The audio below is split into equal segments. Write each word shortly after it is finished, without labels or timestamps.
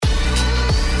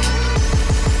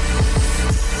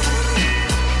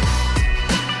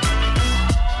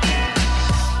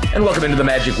And welcome into the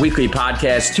Magic Weekly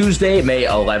Podcast, Tuesday, May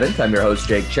 11th. I'm your host,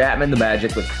 Jake Chapman. The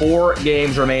Magic with 4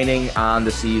 games remaining on the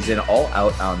season, all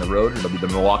out on the road. It'll be the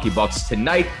Milwaukee Bucks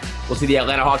tonight. We'll see the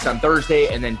Atlanta Hawks on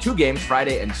Thursday, and then 2 games,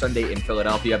 Friday and Sunday in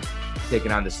Philadelphia,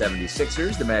 taking on the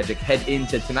 76ers. The Magic head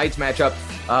into tonight's matchup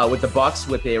with the Bucks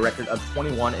with a record of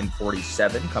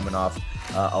 21-47, coming off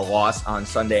a loss on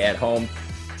Sunday at home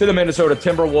to the Minnesota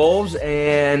Timberwolves.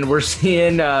 And we're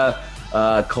seeing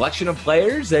collection of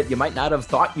players that you might not have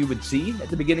thought you would see at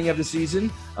the beginning of the season.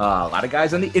 A lot of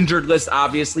guys on the injured list,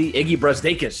 obviously. Iggy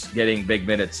Brasdeikis getting big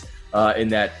minutes in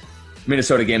that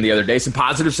Minnesota game the other day. Some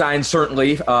positive signs,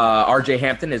 certainly. RJ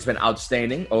Hampton has been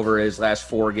outstanding over his last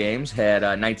 4 games. Had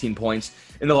 19 points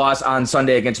in the loss on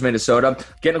Sunday against Minnesota.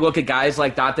 Getting a look at guys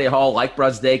like Dante Hall, like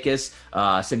Brasdeikis,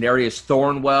 Scenarius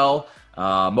Thornwell.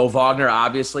 Mo Wagner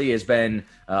obviously has been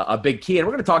a big key, and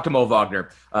we're going to talk to Mo Wagner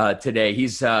today.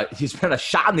 He's been a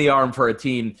shot in the arm for a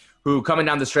team who, coming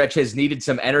down the stretch, has needed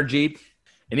some energy,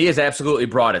 and he has absolutely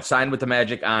brought it. Signed with the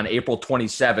Magic on April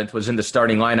 27th, was in the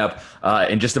starting lineup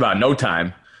in just about no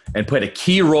time, and played a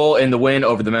key role in the win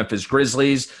over the Memphis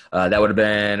Grizzlies. That would have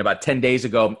been about 10 days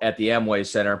ago at the Amway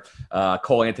Center.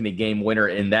 Cole Anthony game winner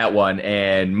in that one,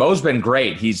 and Mo's been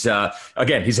great. He's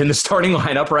he's in the starting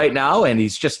lineup right now, and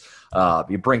he's just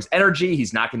he brings energy.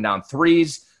 He's knocking down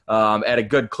threes at a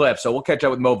good clip. So we'll catch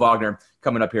up with Mo Wagner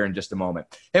coming up here in just a moment.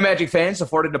 Hey, Magic fans, the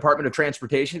Florida Department of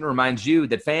Transportation reminds you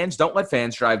that fans don't let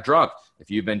fans drive drunk. If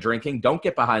you've been drinking, don't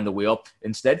get behind the wheel.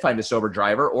 Instead, find a sober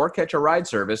driver or catch a ride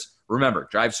service. Remember,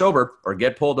 drive sober or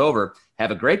get pulled over.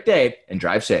 Have a great day and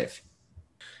drive safe.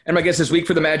 And my guest this week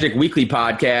for the Magic Weekly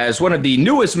Podcast, one of the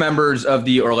newest members of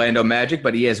the Orlando Magic,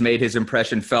 but he has made his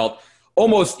impression felt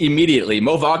almost immediately.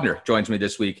 Mo Wagner joins me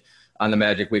this week on the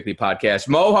Magic Weekly Podcast.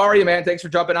 Mo, how are you, man? Thanks for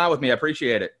jumping on with me. I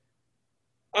appreciate it.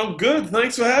 I'm good.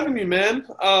 Thanks for having me, man.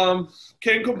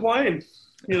 Can't complain,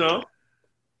 you know.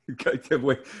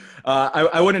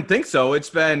 I wouldn't think so.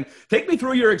 Take me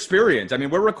through your experience. I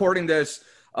mean, we're recording this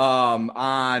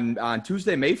on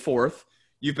Tuesday, May 4th.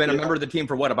 You've been a member of the team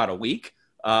for about a week?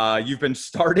 You've been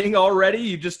starting already.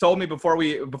 You just told me before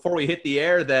we hit the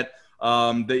air that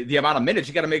the amount of minutes,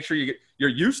 you got to make sure you're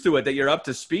used to it, that you're up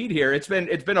to speed here. It's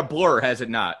been a blur, has it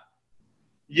not?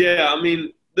 Yeah, I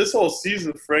mean, this whole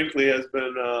season, frankly, has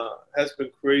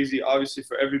been crazy, obviously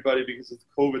for everybody because of the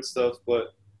COVID stuff,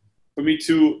 but for me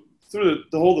too, through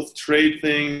the whole trade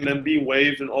thing and being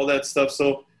waived and all that stuff.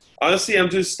 So honestly, I'm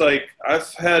just like,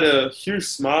 I've had a huge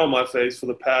smile on my face for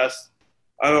the past,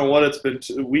 I don't know what it's been,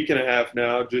 a week and a half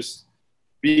now, just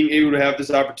being able to have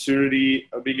this opportunity,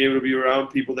 being able to be around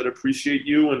people that appreciate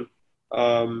you, and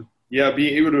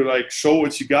being able to like show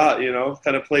what you got, you know,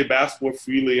 kind of play basketball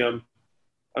freely.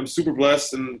 I'm super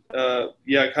blessed, and I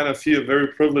kind of feel very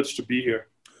privileged to be here.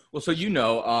 Well, so we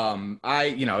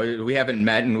haven't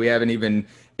met and we haven't even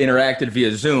interacted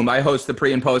via Zoom. I host the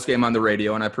pre and post game on the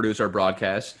radio, and I produce our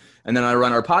broadcasts, and then I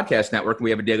run our podcast network. And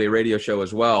we have a daily radio show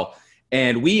as well,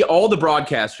 and all the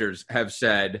broadcasters have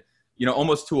said, you know,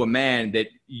 almost to a man, that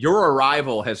your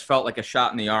arrival has felt like a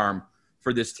shot in the arm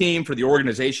for this team, for the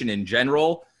organization in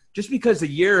general, just because the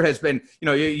year has been, you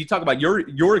know, you talk about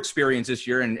your experience this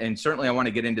year, and certainly I want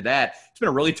to get into that. It's been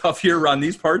a really tough year around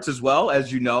these parts as well,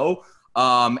 as you know.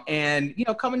 And, you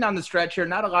know, coming down the stretch here,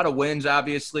 not a lot of wins,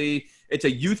 obviously. It's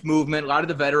a youth movement. A lot of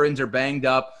the veterans are banged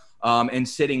up and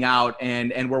sitting out.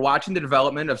 And we're watching the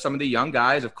development of some of the young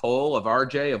guys, of Cole, of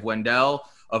RJ, of Wendell,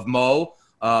 of Mo.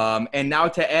 And now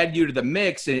to add you to the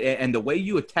mix and the way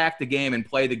you attack the game and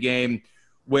play the game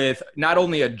with not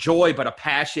only a joy, but a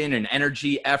passion and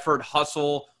energy, effort,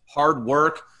 hustle, hard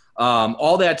work,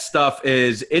 all that stuff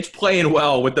it's playing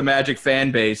well with the Magic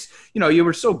fan base. You know, you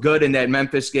were so good in that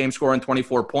Memphis game, scoring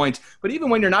 24 points, but even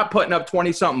when you're not putting up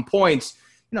 20-something points,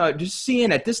 you know, just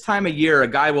seeing at this time of year a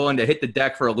guy willing to hit the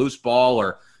deck for a loose ball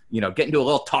or, you know, get into a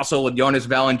little tussle with Jonas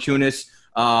Valanciunas,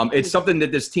 it's something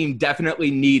that this team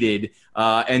definitely needed.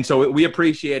 And so we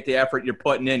appreciate the effort you're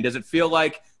putting in. Does it feel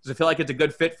like it's a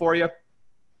good fit for you?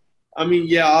 I mean,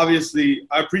 yeah, obviously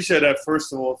I appreciate that.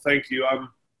 First of all, thank you.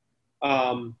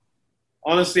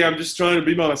 Honestly, I'm just trying to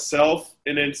be myself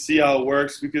and then see how it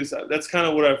works, because that's kind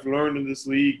of what I've learned in this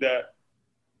league, that,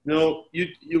 you know,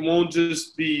 you won't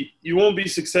be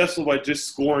successful by just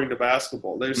scoring the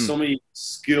basketball. There's so many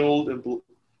skilled and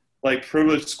like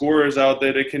privileged scorers out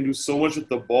there that can do so much with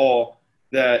the ball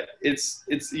that it's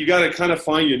you got to kind of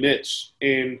find your niche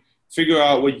and figure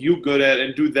out what you're good at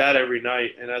and do that every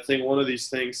night. And I think one of these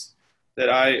things that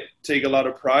I take a lot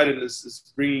of pride in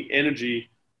is bringing energy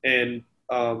and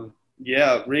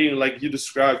bringing, like you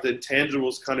described, the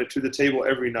intangibles kind of to the table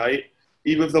every night,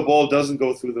 even if the ball doesn't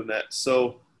go through the net.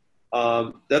 So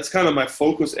That's kind of my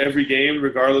focus every game,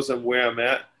 regardless of where I'm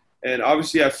at. And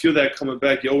obviously, I feel that coming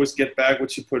back, you always get back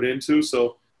what you put into.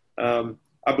 So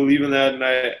I believe in that, and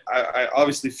I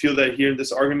obviously feel that here in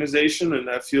this organization, and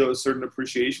I feel a certain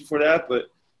appreciation for that.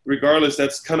 But regardless, I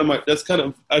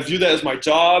view that as my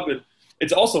job, and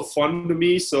it's also fun to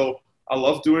me. So I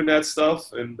love doing that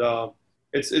stuff, and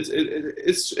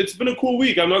it's been a cool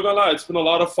week. I'm not gonna lie, it's been a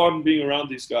lot of fun being around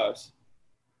these guys.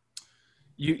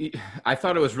 I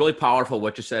thought it was really powerful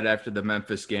what you said after the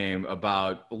Memphis game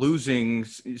about losing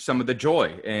some of the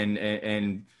joy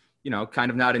and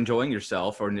kind of not enjoying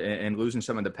yourself and losing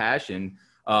some of the passion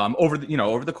over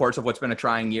the course of what's been a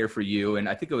trying year for you. And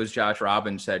I think it was Josh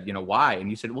Robbins said, why? And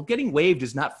you said, well, getting waived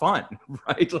is not fun,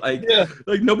 right? Like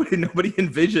nobody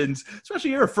envisions, especially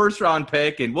you're a first round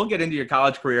pick, and we'll get into your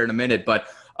college career in a minute, but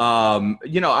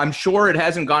I'm sure it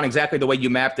hasn't gone exactly the way you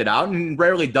mapped it out, and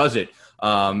rarely does it.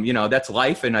 That's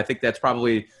life. And I think that's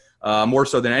probably more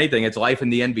so than anything, it's life in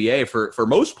the NBA for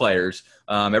most players.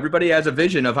 Everybody has a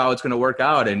vision of how it's going to work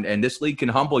out, and this league can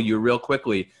humble you real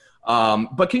quickly.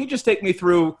 But can you just take me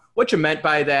through what you meant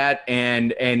by that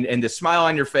and the smile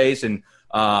on your face? And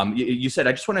you said,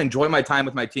 I just want to enjoy my time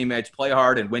with my teammates, play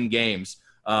hard and win games.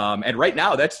 And right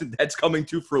now that's coming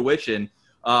to fruition.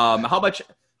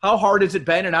 How hard has it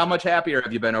been, and how much happier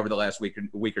have you been over the last week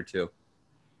or two?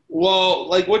 Well,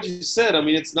 like what you said, I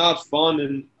mean, it's not fun.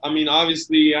 And, I mean,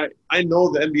 obviously, I know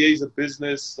the NBA is a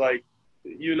business. Like,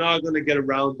 you're not going to get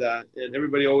around that. And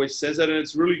everybody always says that, and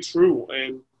it's really true.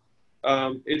 And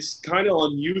it's kind of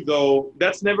on you, though.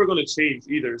 That's never going to change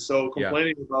either. So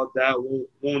complaining about that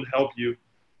won't help you.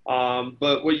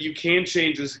 But what you can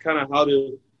change is kind of how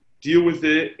to deal with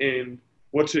it and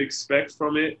what to expect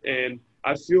from it. And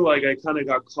I feel like I kind of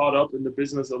got caught up in the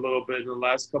business a little bit in the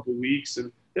last couple of weeks.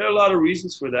 And there are a lot of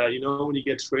reasons for that. When you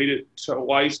get traded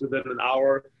twice within an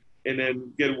hour and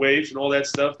then get waived and all that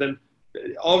stuff, then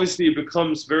obviously it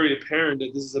becomes very apparent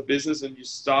that this is a business, and you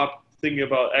stop thinking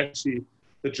about actually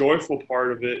the joyful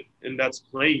part of it, and that's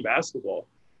playing basketball.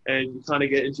 And you kind of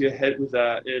get into your head with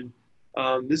that. And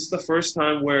this is the first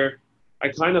time where I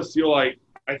kind of feel like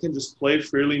I can just play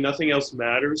freely. Nothing else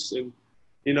matters. And,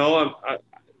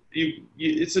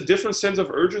 it's a different sense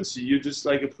of urgency. You just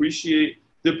appreciate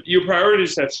your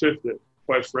priorities have shifted,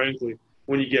 quite frankly,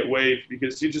 when you get waived,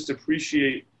 because you just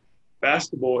appreciate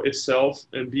basketball itself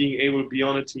and being able to be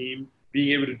on a team,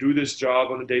 being able to do this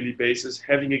job on a daily basis,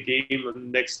 having a game on the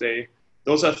next day.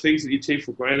 Those are things that you take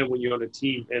for granted when you're on a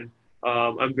team. And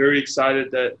I'm very excited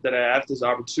that I have this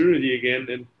opportunity again.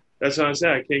 And that's what I'm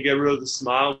saying. I can't get rid of the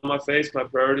smile on my face. My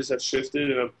priorities have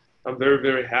shifted, and I'm very,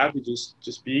 very happy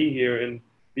just being here and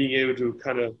being able to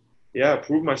kind of,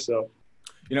 prove myself.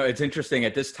 It's interesting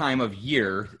at this time of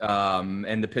year,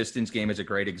 and the Pistons game is a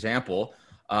great example.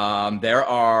 There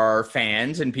are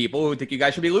fans and people who think you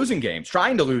guys should be losing games,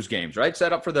 trying to lose games, right?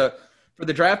 Set up for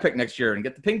the draft pick next year and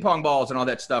get the ping pong balls and all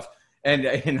that stuff. And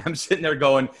I'm sitting there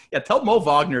going, tell Mo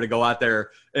Wagner to go out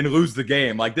there and lose the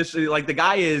game. Like this, like the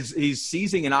guy he's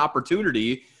seizing an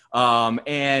opportunity. And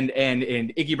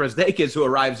Iggy Brasdeikis, who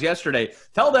arrives yesterday,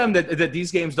 tell them that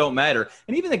these games don't matter.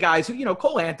 And even the guys who,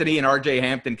 Cole Anthony and RJ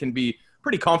Hampton can be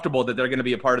pretty comfortable that they're going to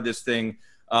be a part of this thing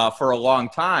for a long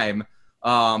time.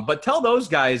 But tell those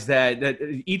guys that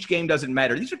each game doesn't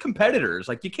matter. These are competitors.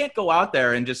 Like, you can't go out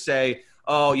there and just say,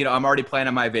 oh, I'm already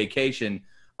planning my vacation.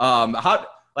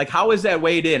 How is that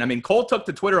weighed in? I mean, Cole took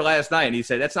to Twitter last night and he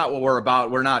said, that's not what we're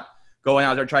about. We're not going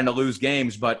out there trying to lose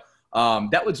games. But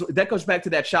that goes back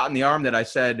to that shot in the arm that I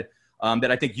said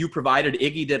that I think you provided.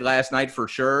 Iggy did last night for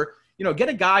sure. Get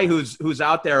a guy who's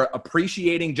out there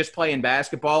appreciating just playing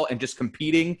basketball and just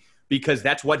competing because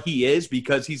that's what he is,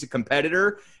 because he's a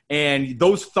competitor. And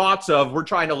those thoughts of we're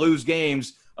trying to lose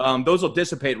games, those will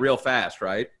dissipate real fast,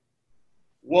 right?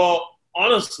 Well,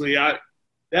 honestly,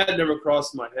 that never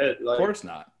crossed my head. Of course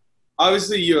not.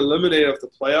 Obviously, you're eliminated of the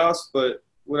playoffs, but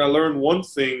when I learned one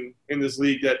thing in this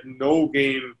league, that no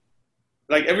game,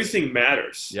 everything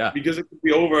matters. Yeah. Because it could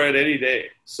be over at any day.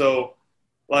 So,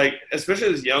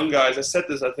 especially as young guys, I said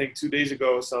this, I think, 2 days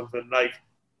ago or something,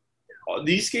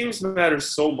 these games matter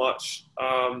so much.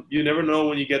 You never know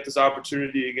when you get this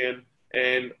opportunity again.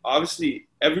 And obviously,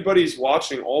 everybody's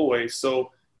watching always.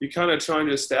 So you're kind of trying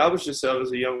to establish yourself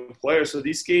as a young player. So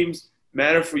these games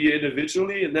matter for you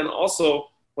individually. And then also,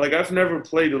 I've never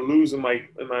played to lose in my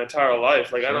entire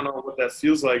life. I don't know what that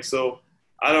feels like. So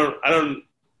I don't,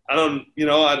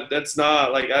 that's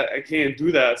not, I can't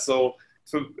do that. So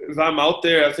if I'm out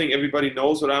there, I think everybody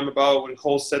knows what I'm about. When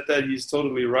Cole said that, he's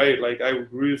totally right. I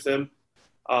agree with him.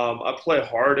 I play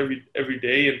hard every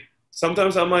day, and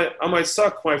sometimes I might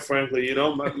suck, quite frankly.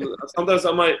 Sometimes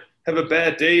I might have a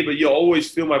bad day, but you always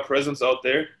feel my presence out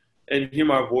there and hear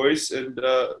my voice and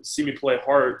see me play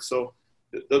hard. So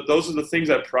those are the things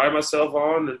I pride myself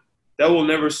on, and that will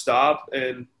never stop.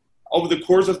 And over the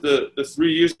course of the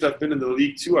 3 years I've been in the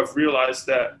league too, I've realized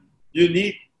that you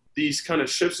need these kind of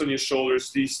chips on your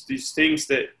shoulders, these things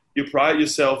that you pride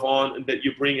yourself on and that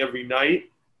you bring every night,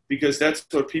 because that's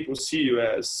what people see you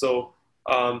as. So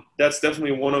that's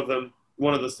definitely one of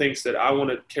the things that I want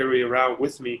to carry around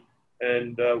with me,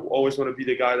 and always want to be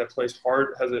the guy that plays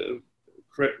hard,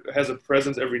 has a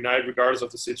presence every night, regardless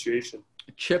of the situation.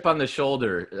 Chip on the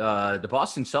shoulder. The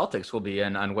Boston Celtics will be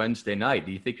in on Wednesday night.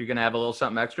 Do you think you're going to have a little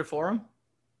something extra for them?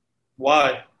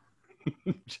 Why?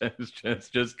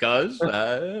 just cause?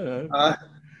 I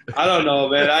don't know,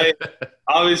 man. I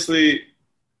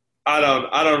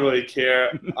don't really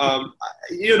care.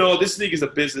 This league is a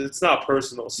business. It's not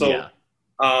personal. So, yeah.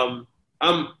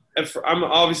 I'm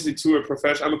obviously too a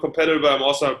professional. I'm a competitor, but I'm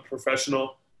also a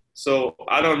professional. So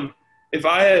I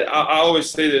always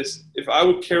say this, if I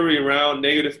would carry around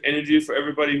negative energy for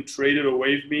everybody who traded or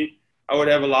waived me, I would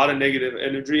have a lot of negative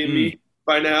energy in me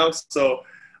by now. So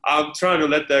I'm trying to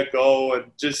let that go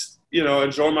and just,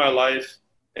 enjoy my life.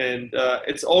 And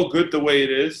it's all good the way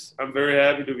it is. I'm very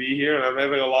happy to be here, and I'm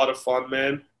having a lot of fun,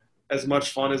 man. As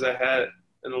much fun as I had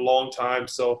in a long time.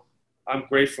 So I'm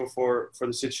grateful for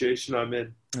the situation I'm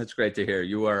in. That's great to hear.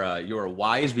 You are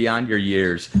wise beyond your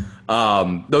years.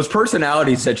 Those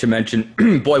personalities that you mentioned,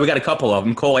 boy, we got a couple of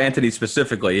them. Cole Anthony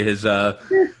specifically, his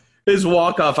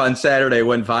walk-off on Saturday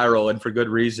went viral, and for good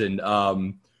reason.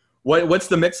 What's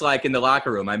the mix like in the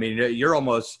locker room? I mean, you're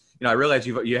almost, I realize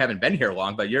you haven't been here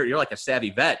long, but you're like a savvy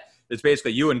vet. It's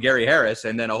basically you and Gary Harris,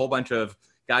 and then a whole bunch of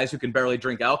guys who can barely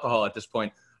drink alcohol at this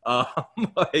point.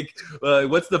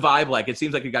 What's the vibe like? It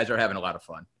seems like you guys are having a lot of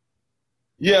fun.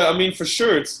 Yeah, I mean, for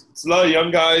sure. It's a lot of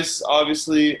young guys,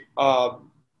 obviously.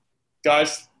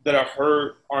 Guys that are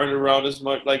hurt aren't around as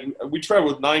much. Like, we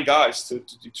traveled with 9 guys to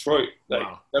Detroit. Like,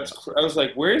 wow. I was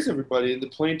like, where is everybody? And the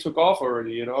plane took off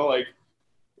already, Like,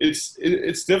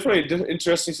 it's definitely an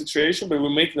interesting situation, but we're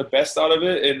making the best out of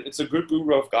it. And it's a good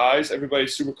group of guys.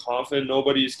 Everybody's super confident.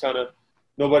 Nobody's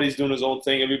doing his own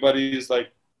thing. Everybody is,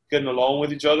 like, getting along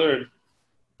with each other. And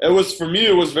for me,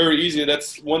 it was very easy.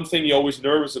 That's one thing you're always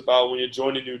nervous about when you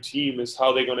join a new team, is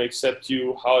how they're going to accept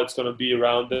you, how it's going to be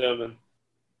around them. And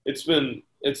it's been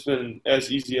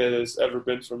as easy as it's ever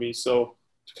been for me. So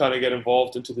to kind of get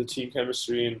involved into the team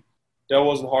chemistry, and that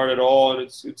wasn't hard at all. And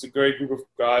it's a great group of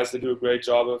guys that do a great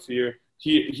job of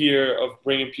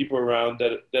bringing people around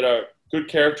that are good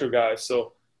character guys.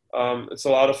 So it's a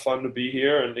lot of fun to be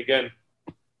here. And again,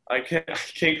 I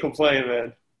can't complain,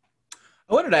 man.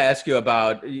 I wanted to ask you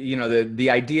about, the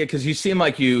idea, because you seem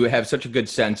like you have such a good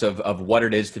sense of what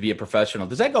it is to be a professional.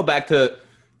 Does that go back to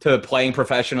playing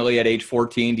professionally at age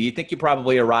 14? Do you think you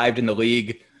probably arrived in the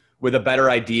league with a better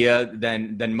idea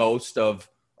than most of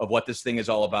what this thing is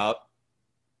all about?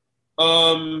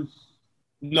 No.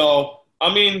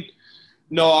 I mean,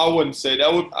 no, I wouldn't say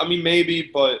that.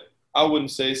 Maybe, but I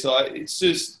wouldn't say so.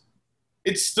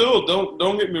 It's still,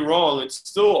 don't get me wrong, it's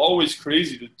still always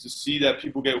crazy to see that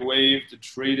people get waived, to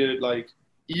traded. Like,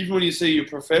 even when you say you're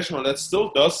professional, that still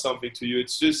does something to you.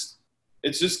 It's just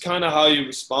kind of how you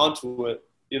respond to it,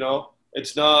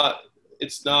 It's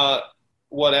not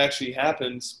what actually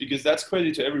happens, because that's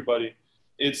crazy to everybody.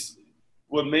 It's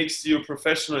what makes you a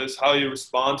professional is how you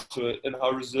respond to it and how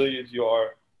resilient you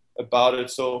are about it.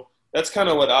 So that's kind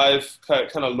of what I've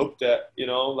kind of looked at,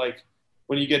 like,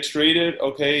 when you get traded,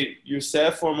 okay, you're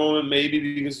sad for a moment maybe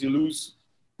because you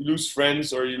lose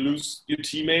friends or you lose your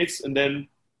teammates, and then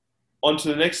on to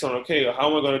the next one. Okay, how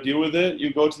am I going to deal with it?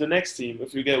 You go to the next team.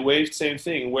 If you get waived, same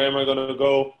thing. Where am I going to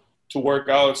go to work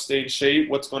out, stay in shape?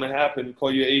 What's going to happen?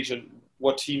 Call your agent.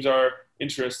 What teams are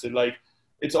interested? Like,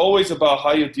 it's always about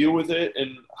how you deal with it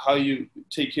and how you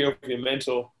take care of your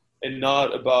mental, and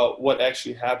not about what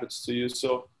actually happens to you.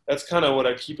 So that's kind of what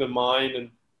I keep in mind, and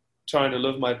trying to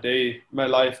live my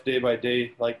life day by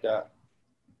day like that.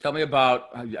 Tell me about,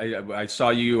 I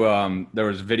saw you, there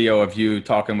was a video of you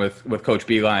talking with Coach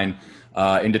Beilein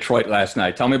in Detroit last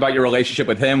night. Tell me about your relationship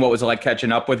with him. What was it like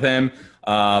catching up with him,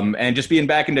 and just being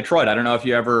back in Detroit? I don't know if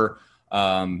you ever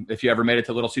made it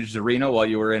to Little Caesars Arena while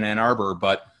you were in Ann Arbor,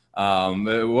 but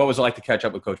what was it like to catch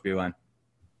up with Coach Beilein?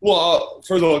 Well,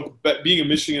 first of all, being in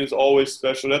Michigan is always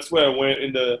special. That's where I went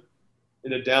in the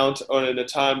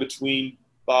time between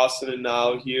Boston and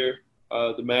now here,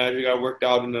 the Magic. I worked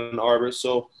out in Ann Arbor,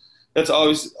 so that's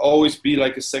always be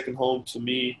like a second home to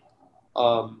me.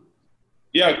 Coach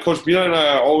Beilein and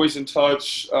I are always in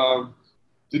touch.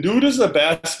 The dude is a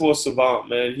basketball savant,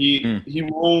 man. He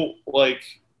won't like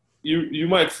you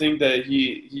might think that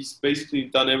he's basically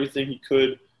done everything he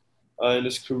could in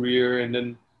his career, and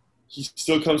then he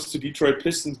still comes to Detroit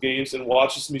Pistons games and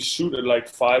watches me shoot at like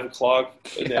 5 o'clock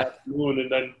in the afternoon,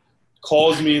 and then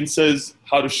calls me and says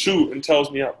how to shoot and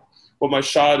tells me what my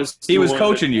shot is. He was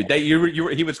coaching you.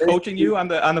 He was coaching you on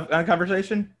the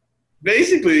conversation.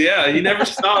 Basically, yeah. He never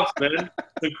stops, man.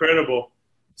 It's incredible.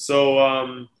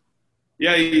 So,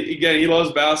 yeah, he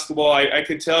loves basketball. I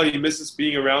can tell he misses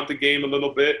being around the game a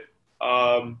little bit.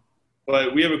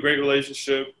 But we have a great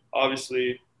relationship.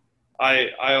 Obviously,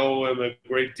 I owe him a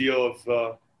great deal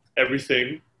of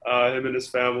everything, him and his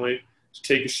family, to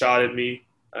take a shot at me.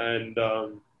 And,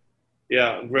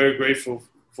 yeah, I'm very grateful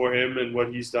for him and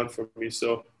what he's done for me.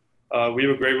 So we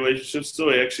have a great relationship still.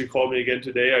 He actually called me again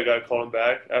today. I got to call him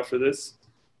back after this.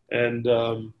 And,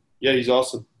 yeah, he's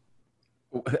awesome.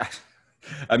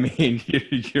 I mean,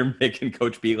 you're making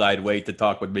Coach Beilein wait to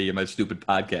talk with me in my stupid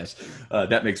podcast.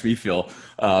 That makes me feel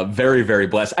very, very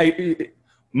blessed.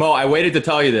 Mo, I waited to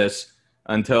tell you this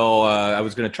until I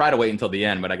was going to try to wait until the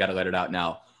end, but I got to let it out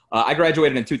now. I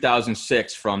graduated in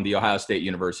 2006 from The Ohio State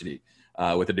University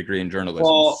with a degree in journalism.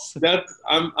 Well,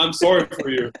 I'm sorry for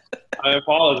you. I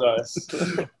apologize.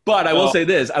 But I will say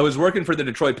this: I was working for the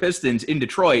Detroit Pistons in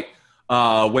Detroit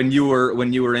when you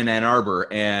were in Ann Arbor,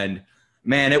 and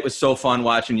man, it was so fun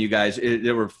watching you guys.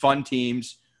 There were fun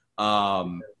teams.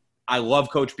 I love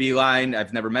Coach Beilein.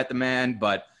 I've never met the man,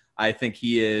 but I think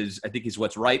he's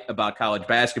what's right about college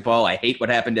basketball. I hate what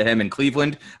happened to him in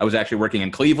Cleveland. I was actually working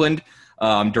in Cleveland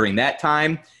during that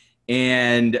time.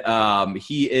 And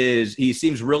he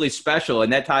seems really special.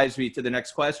 And that ties me to the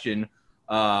next question,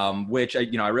 which,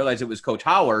 I realized it was Coach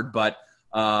Howard, but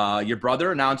your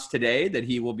brother announced today that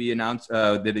he will be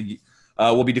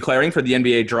will be declaring for the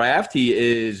NBA draft. He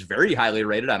is very highly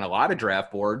rated on a lot of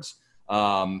draft boards.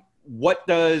 What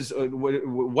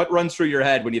runs through your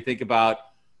head when you think about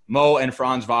Mo and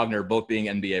Franz Wagner both being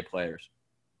NBA players?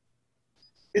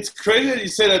 It's crazy that you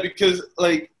say that because,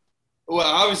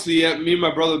 obviously, me and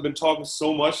my brother have been talking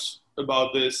so much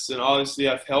about this, and obviously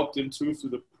I've helped him too through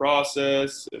the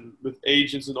process and with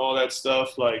agents and all that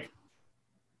stuff.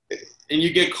 And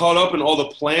you get caught up in all the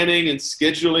planning and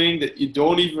scheduling that you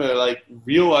don't even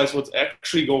realize what's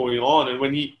actually going on. And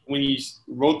when he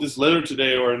wrote this letter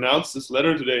today or announced this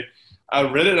letter today, I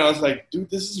read it and I was like, dude,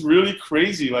 this is really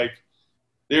crazy.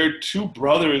 There are two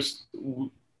brothers.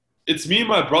 It's me and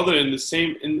my brother in the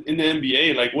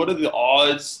NBA. What are the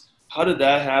odds? How did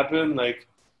that happen?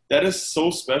 That is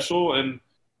so special. And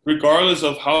regardless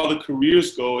of how the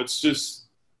careers go, it's just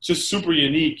super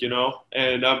unique,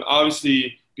 And I'm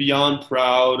obviously beyond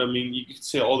proud. I mean, you can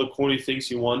say all the corny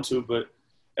things you want to, but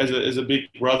as a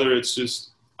big brother, it's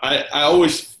just I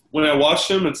always, when I watch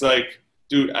him, it's like,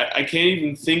 dude, I can't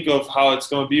even think of how it's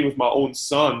going to be with my own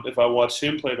son if I watch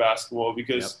him play basketball,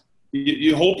 because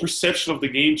your whole perception of the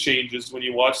game changes when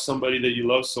you watch somebody that you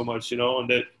love so much, and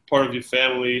that part of your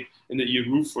family and that you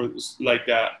root for like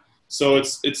that. So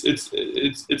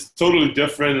it's totally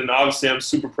different, and obviously I'm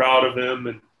super proud of him,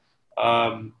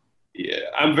 and yeah,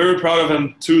 I'm very proud of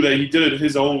him too that he did it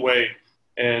his own way,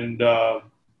 and that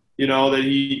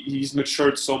he's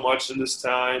matured so much in this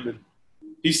time, and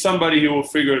he's somebody who will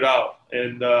figure it out,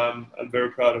 and I'm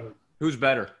very proud of him. Who's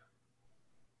better?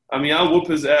 I mean, I'll whoop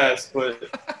his ass, but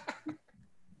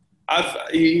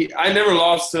I never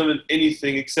lost him in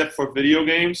anything except for video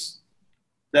games.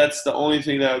 That's the only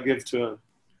thing that I'll give to him.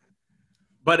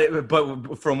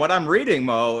 But from what I'm reading,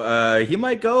 Mo, he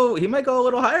might go a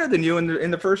little higher than you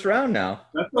in the first round now.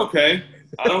 That's okay.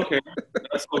 I don't care.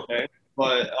 That's okay.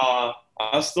 But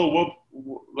I'll still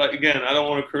whoop. Again, I don't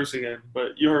want to curse again.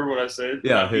 But you heard what I said.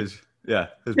 Yeah, his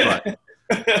butt,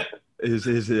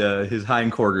 his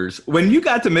hindquarters. When you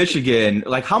got to Michigan,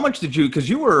 how much did you? Because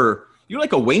you were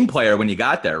like a wing player when you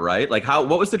got there, right?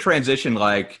 What was the transition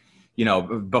like?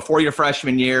 Before your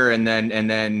freshman year and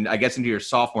then I guess into your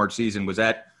sophomore season, was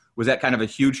that kind of a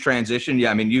huge transition?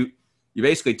 Yeah. I mean, you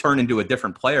basically turned into a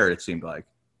different player, it seemed like.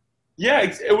 Yeah.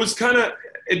 It was kind of,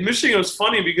 at Michigan, it was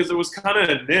funny because it was kind of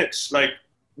a niche.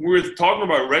 We were talking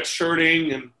about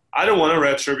redshirting, and I don't want to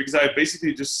redshirt because I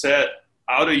basically just sat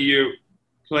out a year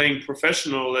playing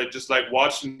professional,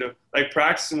 watching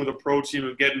practicing with a pro team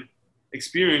and getting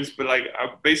experience, but I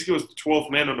basically was the 12th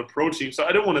man on the pro team, so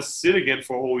I didn't want to sit again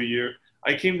for a whole year.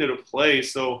 I came there to play,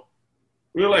 so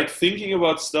we were thinking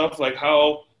about stuff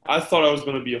how I thought I was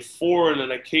going to be a 4, and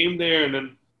then I came there, and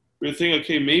then we were thinking,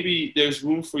 okay, maybe there's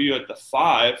room for you at the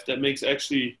 5. That makes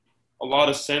actually a lot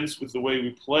of sense with the way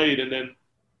we played, and then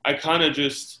I kind of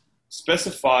just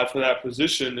specified for that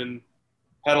position, and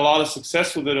had a lot of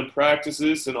success with it in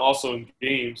practices and also in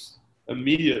games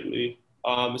immediately,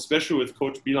 especially with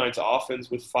Coach Beilein's offense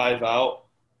with 5 out.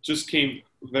 Just came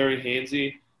very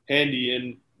handy.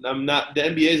 And the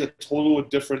NBA is a total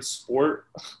different sport,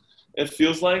 it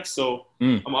feels like. So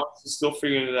I'm honestly still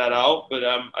figuring that out. But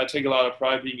I take a lot of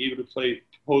pride being able to play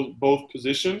both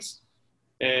positions.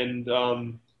 And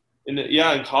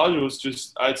in college, it was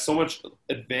just I had so much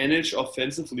advantage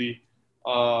offensively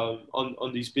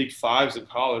on these big fives in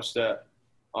college that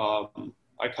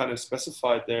I kind of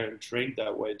specified there and trained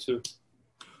that way too.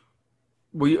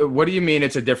 What do you mean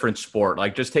it's a different sport?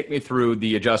 Like, just take me through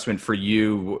the adjustment for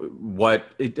you.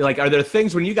 Are there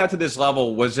things when you got to this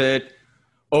level, was it,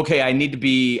 okay, I need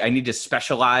to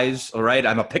specialize. All right.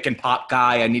 I'm a pick and pop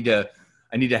guy. I need to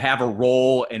have a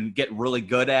role and get really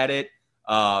good at it.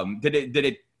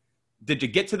 Did you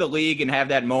get to the league and have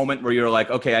that moment where you're like,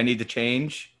 okay, I need to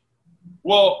change?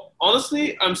 Well,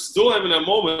 honestly, I'm still having that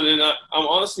moment. And I'm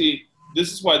honestly,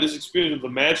 this is why this experience with the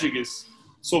Magic is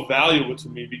so valuable to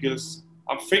me, because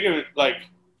I'm figuring, I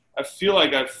feel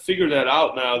like I've figured that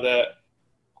out now, that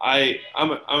I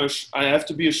have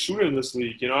to be a shooter in this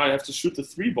league. I have to shoot the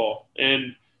 3-ball,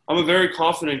 and I'm a very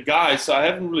confident guy, so I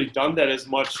haven't really done that as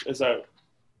much as I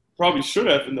probably should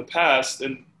have in the past.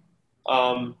 And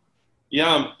even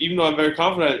though I'm very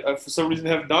confident, I for some reason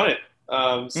haven't done it.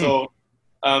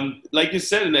 Like you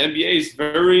said, in the NBA, it's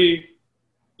very.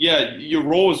 Yeah, your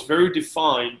role is very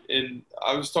defined. And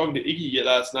I was talking to Iggy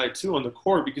last night, too, on the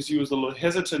court, because he was a little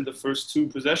hesitant the first 2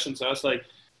 possessions. And I was like,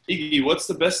 Iggy, what's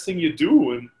the best thing you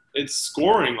do? And it's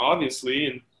scoring,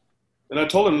 obviously. And I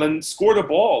told him, then score the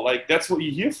ball. Like, that's what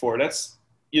you're here for. That's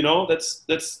your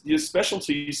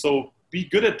specialty. So be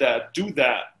good at that. Do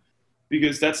that.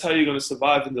 Because that's how you're going to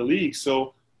survive in the league.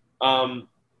 So,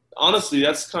 honestly,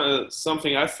 that's kind of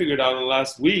something I figured out in the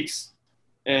last weeks.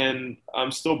 And I'm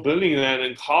still building that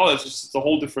in college. It's just a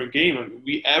whole different game. I mean,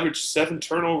 we average 7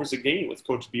 turnovers a game with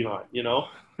Coach Beilein, you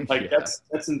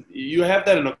have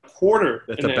that in a quarter.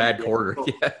 That's a bad quarter. So,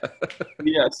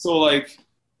 yeah. So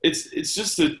it's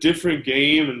just a different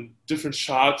game and different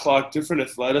shot clock, different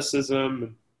athleticism.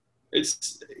 And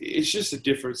it's just a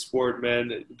different sport,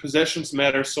 man. Possessions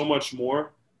matter so much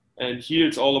more. And here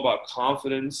it's all about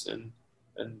confidence and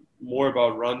more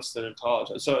about runs than in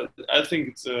college. So I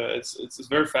think it's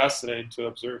very fascinating to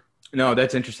observe. No,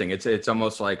 that's interesting. It's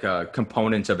almost like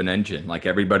components of an engine. Like,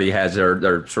 everybody has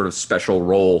their sort of special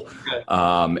role,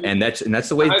 and that's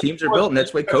the way teams are built, and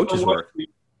that's the way coaches work.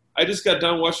 I just got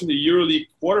done watching the EuroLeague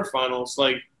quarterfinals.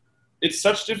 Like, it's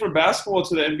such different basketball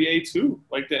to the NBA too.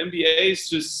 Like, the NBA is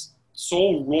just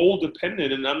so role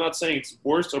dependent, and I'm not saying it's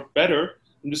worse or better.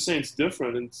 I'm just saying it's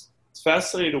different, and it's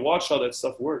fascinating to watch how that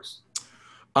stuff works.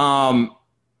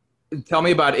 Tell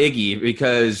me about Iggy,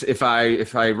 because if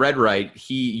I read right,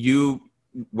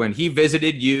 when he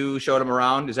visited, you showed him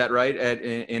around. Is that right?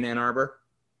 In Ann Arbor?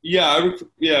 Yeah,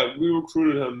 we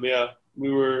recruited him. Yeah,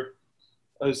 we were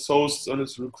his hosts on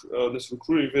this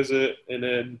recruiting visit, and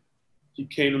then he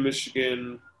came to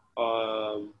Michigan.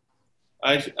 I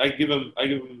give him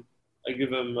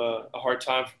a hard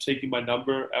time for taking my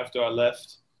number after I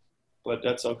left, but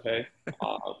that's okay.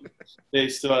 They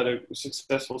still had a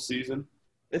successful season.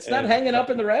 It's not hanging up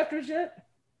in the rafters yet?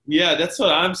 Yeah, that's what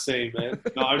I'm saying, man.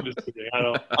 No, I'm just kidding.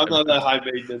 I'm not that high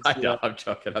maintenance. I know. I'm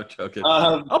joking.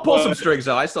 I'll pull some strings,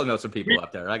 though. I still know some people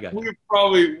up there. I got you. We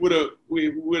probably would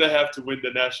have have to win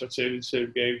the national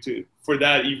championship game for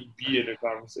that even be in a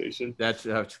conversation.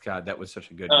 God, that was such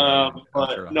a good game.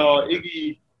 But no,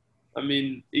 Iggy. I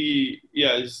mean,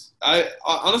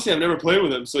 honestly, I've never played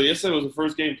with him. So yesterday was the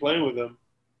first game playing with him.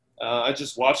 I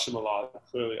just watched him a lot,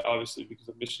 clearly, obviously, because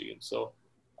of Michigan. So,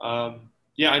 I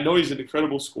know he's an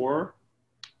incredible scorer.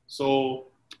 So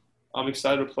I'm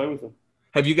excited to play with him.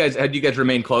 Have you guys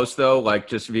remained close, though, like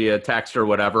just via text or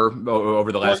whatever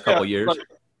over the last couple of years?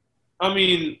 I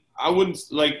mean, I wouldn't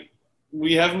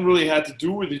we haven't really had to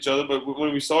do with each other, but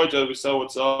when we saw each other, we saw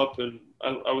what's up. And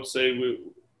I would say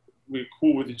we're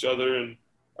cool with each other, and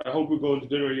I hope we're going to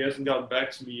dinner. He hasn't gotten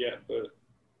back to me yet, but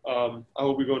I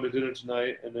hope we're going to dinner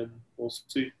tonight, and then we'll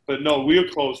see. But no, we're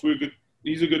close. We're good.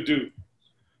 He's a good dude.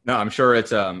 No, I'm sure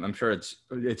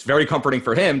it's very comforting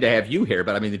for him to have you here.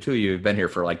 But I mean, the two of you have been here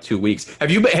for like 2 weeks. Have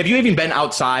you even been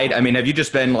outside? I mean, have you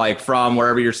just been like from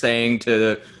wherever you're staying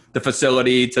to the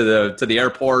facility to the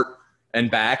airport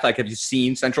and back? Like, have you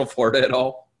seen Central Florida at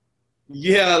all?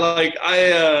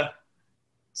 Yeah,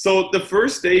 so the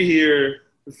first day here,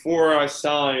 before I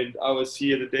signed, I was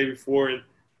here the day before, and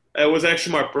it was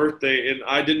actually my birthday, and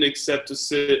I didn't accept to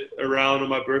sit around on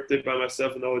my birthday by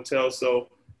myself in the hotel, so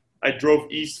I drove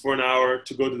east for an hour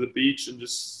to go to the beach and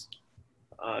just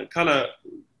kind of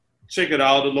check it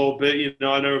out a little bit. You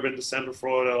know, I've never been to Central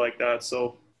Florida like that.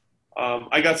 So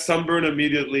I got sunburned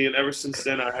immediately, and ever since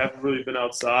then, I haven't really been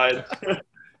outside.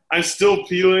 I'm still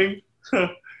peeling.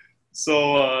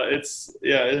 So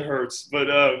it hurts. But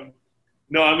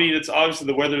no, I mean, it's obviously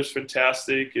the weather is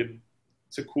fantastic, and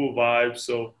it's a cool vibe.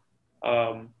 So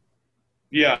I'm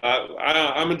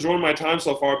enjoying my time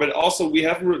so far. But also,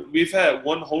 we've had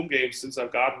one home game since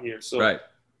I've gotten here. So right.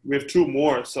 We have 2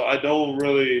 more. So I don't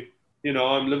really,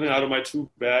 I'm living out of my 2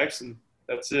 bags, and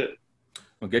that's it.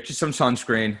 Well, get you some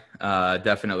sunscreen,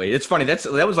 definitely. It's funny. That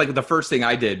was like the first thing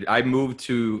I did. I moved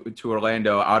to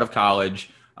Orlando out of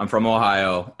college. I'm from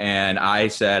Ohio, and I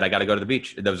said I got to go to the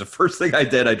beach. That was the first thing I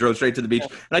did. I drove straight to the beach,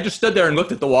 and I just stood there and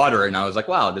looked at the water, and I was like,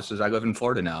 "Wow, I live in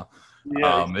Florida now."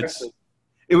 Yeah,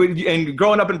 and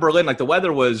growing up in Berlin, like the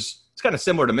weather it's kind of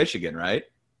similar to Michigan, right?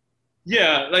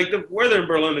 Yeah, like the weather in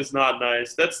Berlin is not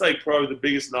nice. That's like probably the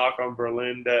biggest knock on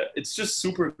Berlin, that it's just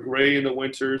super gray in the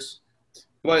winters.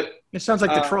 But it sounds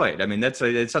like Detroit. I mean, it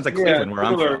sounds like Cleveland, where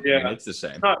similar, I'm from. Yeah. I mean, it's the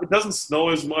same. It doesn't snow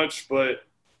as much, but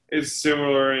it's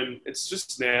similar, and it's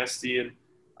just nasty. And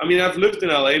I mean, I've lived in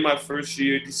LA my first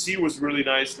year. DC was really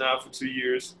nice now for 2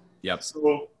 years. Yep.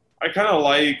 So I kind of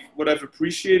like what I've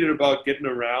appreciated about getting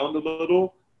around a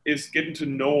little is getting to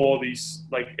know all these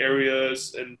like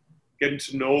areas and getting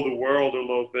to know the world a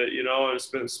little bit,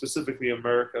 and specifically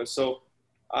America. So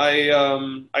I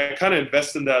kind of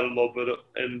invest in that a little bit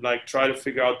and like try to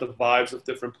figure out the vibes of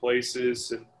different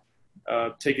places and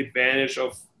take advantage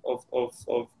of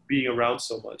being around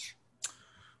so much.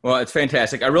 Well, it's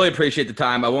fantastic. I really appreciate the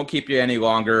time. I won't keep you any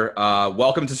longer.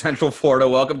 Welcome to Central Florida.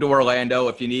 Welcome to Orlando.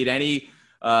 If you need any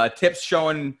tips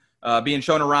being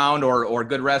shown around or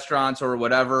good restaurants or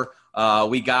whatever,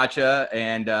 we gotcha.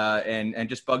 And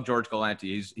just bug George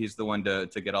Galante. He's the one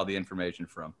to get all the information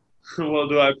from.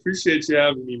 Well, I appreciate you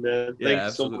having me, man. Yeah,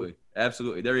 absolutely.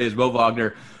 Absolutely. There he is, Bo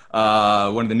Wagner,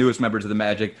 one of the newest members of the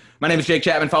Magic. My name is Jake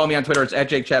Chapman. Follow me on Twitter. It's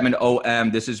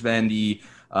 @JakeChapmanOM. This has been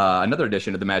another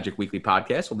edition of the Magic Weekly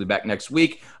Podcast. We'll be back next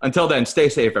week. Until then, stay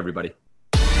safe, everybody.